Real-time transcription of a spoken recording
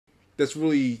that's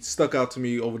really stuck out to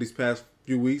me over these past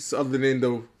few weeks, other than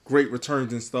the great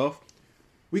returns and stuff.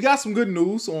 We got some good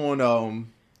news on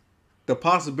the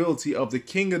possibility of the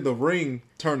King of the Ring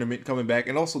tournament coming back,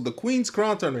 and also the Queen's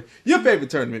Crown tournament. Your favorite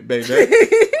tournament, baby.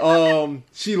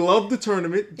 She loved the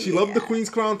tournament. She loved the Queen's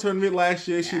Crown tournament last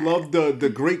year. She loved the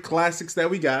great classics that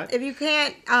we got. If you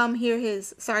can't hear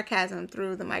his sarcasm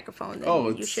through the microphone,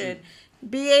 then you should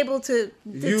be able to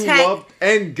detect.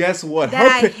 And guess what?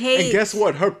 Guess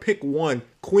what? Her pick won.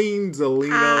 Queen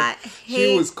Zelina.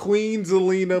 She was Queen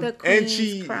Zelina,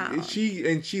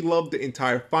 and she loved the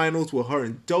entire finals with her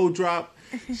and Doudrop.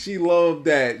 She loved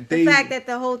that the fact that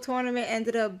the whole tournament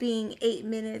ended up being 8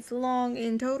 minutes long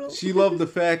in total. She loved the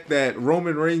fact that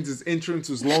Roman Reigns' entrance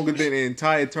was longer than the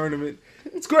entire tournament.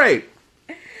 It's great.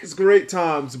 It's great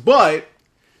times. But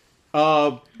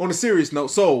on a serious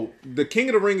note, so the King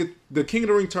of the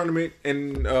Ring tournament,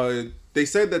 and they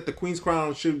said that the Queen's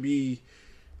Crown should be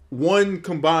one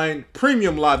combined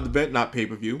premium live event, not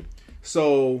pay-per-view.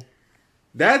 So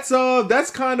that's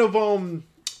kind of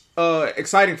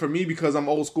exciting for me because I'm an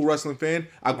old school wrestling fan.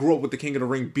 I grew up with the King of the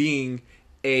Ring being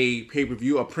a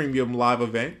pay-per-view, a premium live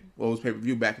event. Well, it was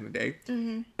pay-per-view back in the day.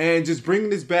 Mm-hmm. And just bringing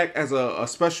this back as a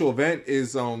special event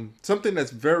is something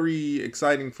that's very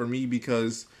exciting for me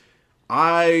because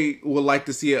I would like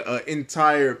to see an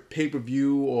entire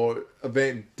pay-per-view or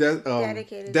event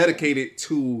dedicated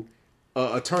to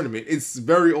a tournament. It's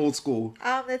very old school.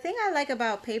 The thing I like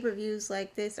about pay-per-views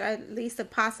like this, or at least the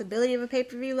possibility of a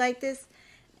pay-per-view like this,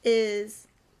 is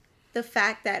the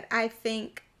fact that I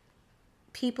think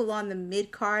people on the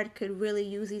mid-card could really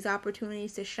use these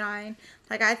opportunities to shine.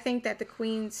 Like, I think that the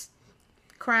Queen's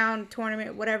Crown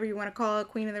tournament, whatever you want to call it,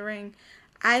 Queen of the Ring,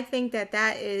 I think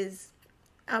that is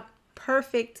a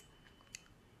perfect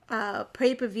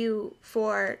pay-per-view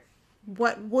for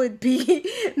what would be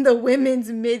the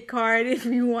women's mid-card, if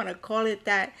you want to call it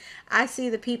that. I see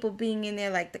the people being in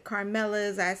there like the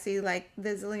Carmellas. I see like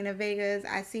the Zelina Vegas.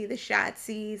 I see the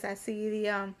Shotzi's. I see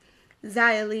the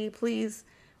Xia Li. Please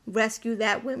rescue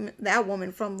that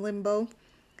woman from limbo.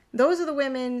 Those are the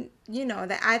women,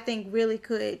 that I think really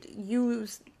could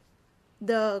use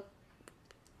the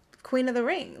Queen of the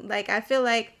Ring. Like, I feel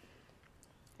like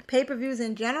pay-per-views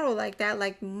in general like that,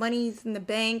 like Money's in the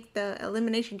Bank, the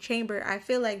Elimination Chamber, I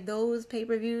feel like those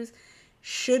pay-per-views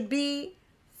should be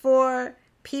for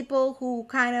people who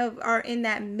kind of are in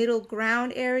that middle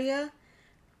ground area.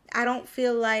 I don't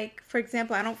feel like, for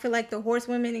example, the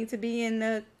horsewomen need to be in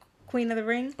the Queen of the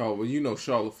Ring. Oh, well,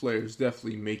 Charlotte Flair is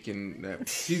definitely making that.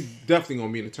 She's definitely going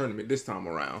to be in the tournament this time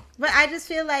around. But I just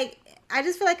feel like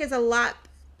it's a lot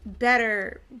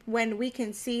better when we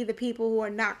can see the people who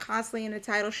are not constantly in a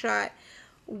title shot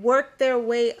work their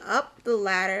way up the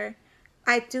ladder.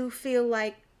 I do feel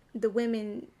like the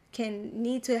women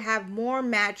need to have more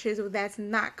matches that's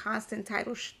not constant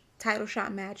title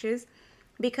shot matches,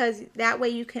 because that way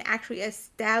you can actually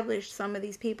establish some of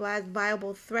these people as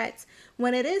viable threats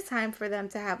when it is time for them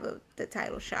to have the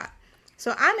title shot.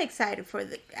 So I'm excited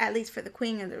at least for the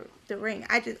Queen of the Ring.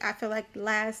 I feel like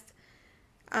last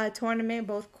tournament,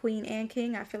 both Queen and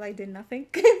King, I feel like did nothing.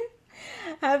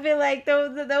 I feel like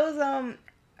those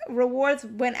rewards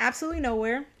went absolutely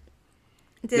nowhere.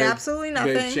 Absolutely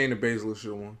nothing. Shayna Baszler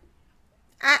should have won.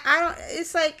 I don't.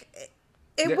 It's like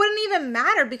it wouldn't even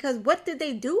matter, because what did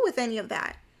they do with any of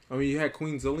that? I mean, you had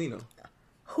Queen Zelina,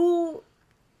 who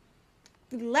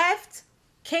left,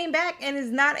 came back, and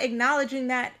is not acknowledging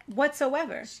that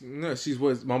whatsoever. No, she's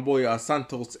with my boy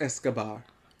Santos Escobar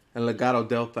and Legado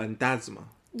del Fantasma.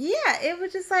 Yeah, it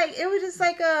was just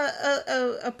like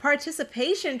a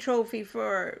participation trophy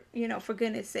for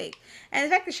goodness sake. And the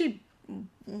fact that she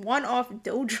won off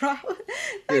Doudrop.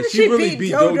 Yeah, she really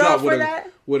beat Doudrop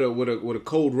with a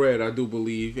cold red, I do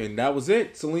believe, and that was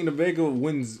it. Zelina Vega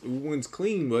wins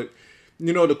clean, but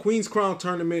the Queen's Crown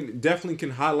tournament definitely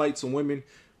can highlight some women,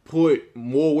 put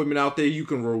more women out there. You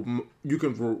can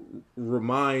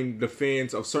remind the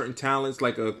fans of certain talents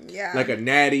like a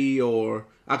Natty, or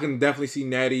I can definitely see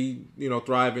Natty,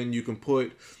 thriving. You can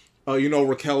put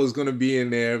Raquel is gonna be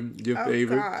in there, your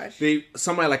favorite. Gosh.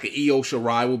 Somebody like an Io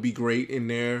Shirai will be great in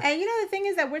there. And the thing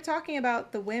is that we're talking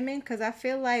about the women, because I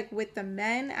feel like with the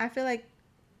men, I feel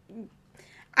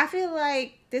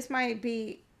like this might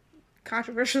be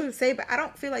controversial to say, but I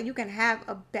don't feel like you can have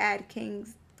a bad King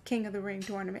of the Ring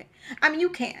tournament. I mean, you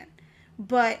can,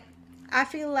 but I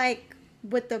feel like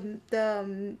with the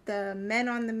men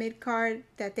on the mid card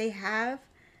that they have,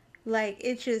 like,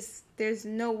 it's just, there's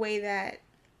no way that,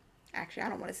 actually, I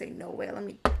don't want to say no way, let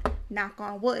me knock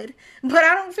on wood, but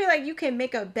I don't feel like you can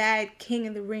make a bad King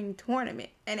of the Ring tournament.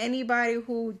 And anybody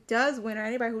who does win, or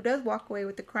anybody who does walk away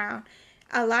with the crown,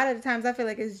 a lot of the times I feel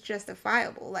like it's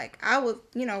justifiable. Like, I would,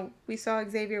 we saw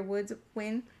Xavier Woods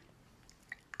win.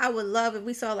 I would love if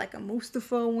we saw like a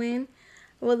Mustafa win.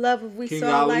 I would love if we King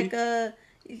saw Ali. like a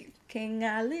King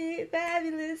Ali,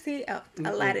 fabulous.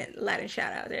 Aladdin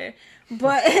shout out there.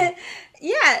 But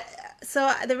yeah,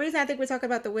 so the reason I think we're talking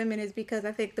about the women is because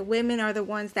I think the women are the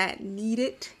ones that need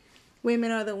it.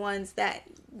 Women are the ones that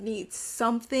need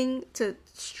something to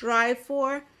strive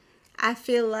for. I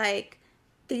feel like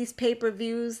these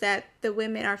pay-per-views that the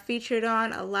women are featured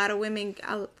on, a lot of women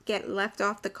get left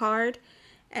off the card.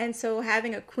 And so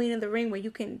having a Queen of the Ring where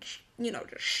you can, just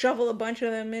shovel a bunch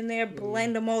of them in there,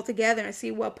 blend them all together and see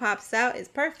what pops out is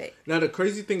perfect. Now the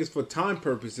crazy thing is, for time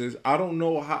purposes, I don't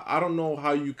know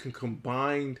how you can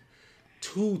combine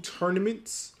 2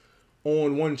 tournaments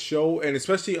on one show, and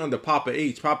especially under Papa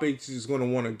H. Papa H is going to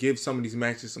want to give some of these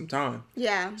matches some time.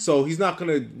 Yeah. So he's not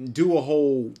going to do a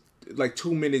whole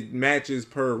 2-minute matches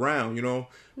per round,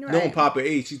 Right. Knowing Papa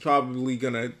H, he's probably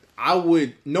going to,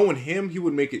 knowing him, he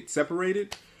would make it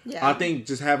separated. Yeah. I think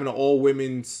just having an all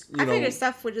women's, I figured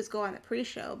stuff would just go on the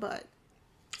pre-show, but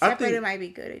separated might be a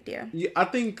good idea. Yeah, I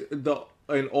think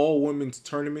an all women's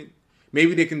tournament,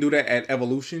 maybe they can do that at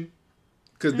Evolution,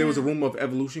 because there was a rumor of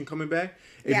Evolution coming back.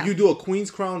 If you do a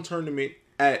Queen's Crown tournament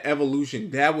at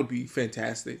Evolution, that would be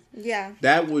fantastic. Yeah.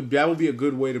 That would be a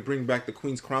good way to bring back the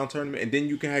Queen's Crown tournament, and then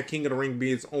you can have King of the Ring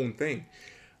be its own thing.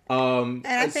 And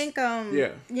I think,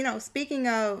 speaking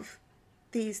of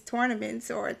these tournaments,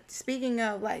 or speaking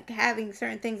of like having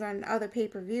certain things on other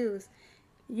pay-per-views,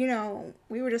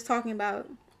 we were just talking about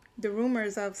the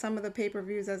rumors of some of the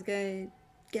pay-per-views that's going to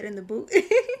get in the boot.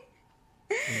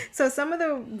 So some of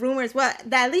the rumors,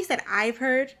 at least that I've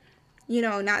heard,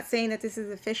 not saying that this is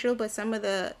official, but some of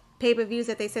the pay-per-views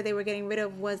that they said they were getting rid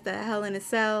of was the Hell in a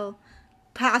Cell,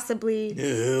 possibly,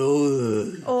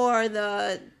 or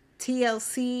the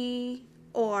TLC,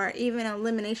 or even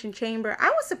Elimination Chamber. I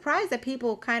was surprised that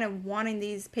people kind of wanting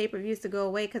these pay-per-views to go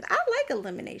away, because I like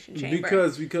Elimination Chamber.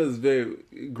 Because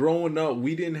growing up,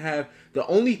 we didn't have, the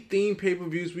only theme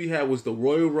pay-per-views we had was the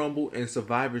Royal Rumble and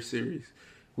Survivor Series.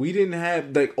 We didn't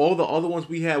have, all the other ones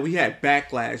we had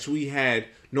Backlash, we had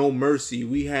No Mercy,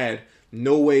 we had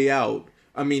No Way Out.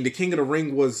 I mean, the King of the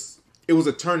Ring was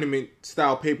a tournament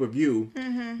style pay-per-view.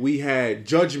 Mm-hmm. We had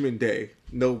Judgment Day.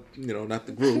 No, not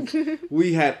the group.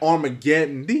 We had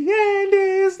Armageddon. The end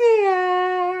is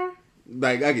near.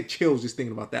 I get chills just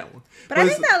thinking about that one. But I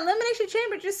think the Elimination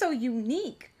Chamber is just so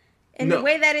unique in the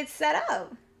way that it's set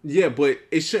up. Yeah, but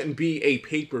it shouldn't be a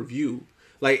pay-per-view.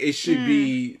 It should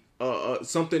be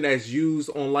something that's used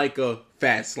on a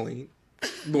fast lane.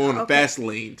 Going a fast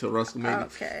lane to WrestleMania.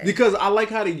 Okay. Because I like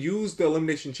how they use the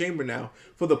Elimination Chamber now.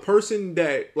 For the person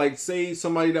that, say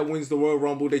somebody that wins the Royal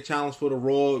Rumble, they challenge for the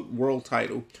Raw World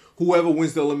title. Whoever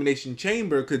wins the Elimination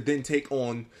Chamber could then take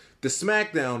on the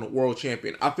SmackDown World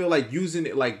Champion. I feel like using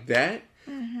it like that,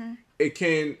 it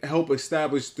can help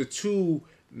establish the 2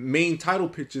 main title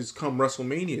pictures come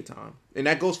WrestleMania time. And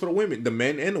that goes for the women, the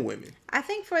men and the women. I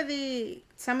think for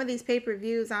some of these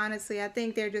pay-per-views, honestly, I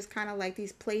think they're just kind of like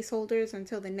these placeholders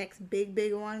until the next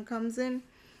big one comes in.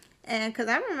 And because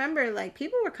I remember,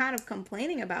 people were kind of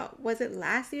complaining about, was it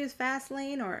last year's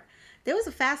Fastlane, or there was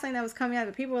a Fastlane that was coming out,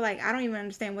 but people were like, I don't even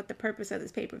understand what the purpose of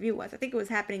this pay-per-view was. I think it was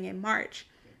happening in March.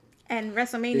 And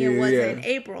WrestleMania was in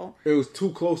April. It was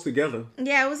too close together.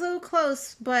 Yeah, it was a little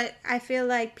close, but I feel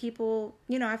like people,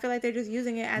 I feel like they're just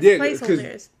using it as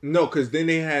placeholders. Because then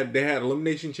they had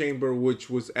Elimination Chamber, which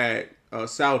was at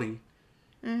Saudi.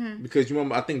 Mm-hmm. Because you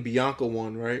remember, I think Bianca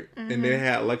won, right? Mm-hmm. And they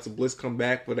had Alexa Bliss come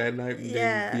back for that night. And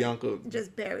then Bianca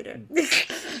just buried her.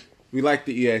 We like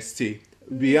the EST.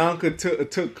 Bianca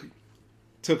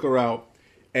took her out.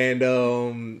 And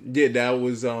that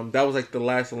was the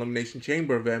last Elimination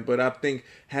Chamber event. But I think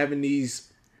having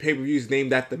these pay-per-views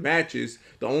named after matches,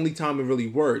 the only time it really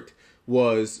worked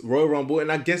was Royal Rumble.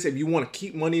 And I guess if you want to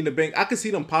keep Money in the Bank, I could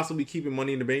see them possibly keeping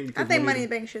Money in the Bank, because I think Money in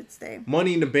the Bank should stay.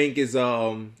 Money in the Bank is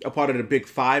a part of the Big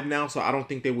 5 now, so I don't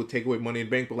think they would take away Money in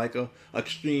the Bank. But a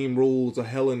Extreme Rules, a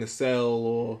Hell in a Cell,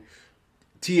 or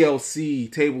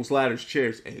TLC, tables, ladders,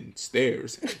 chairs, and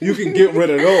stairs. You can get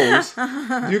rid of those.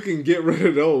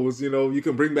 You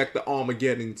can bring back the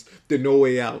Armageddons, the No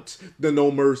Way Outs, the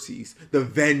No Mercies, the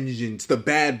Vengeance, the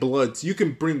Bad Bloods. You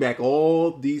can bring back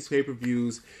all these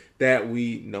pay-per-views that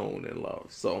we known and love.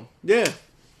 So, yeah.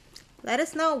 Let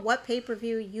us know what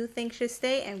pay-per-view you think should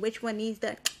stay and which one needs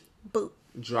the boot.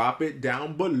 Drop it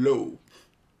down below.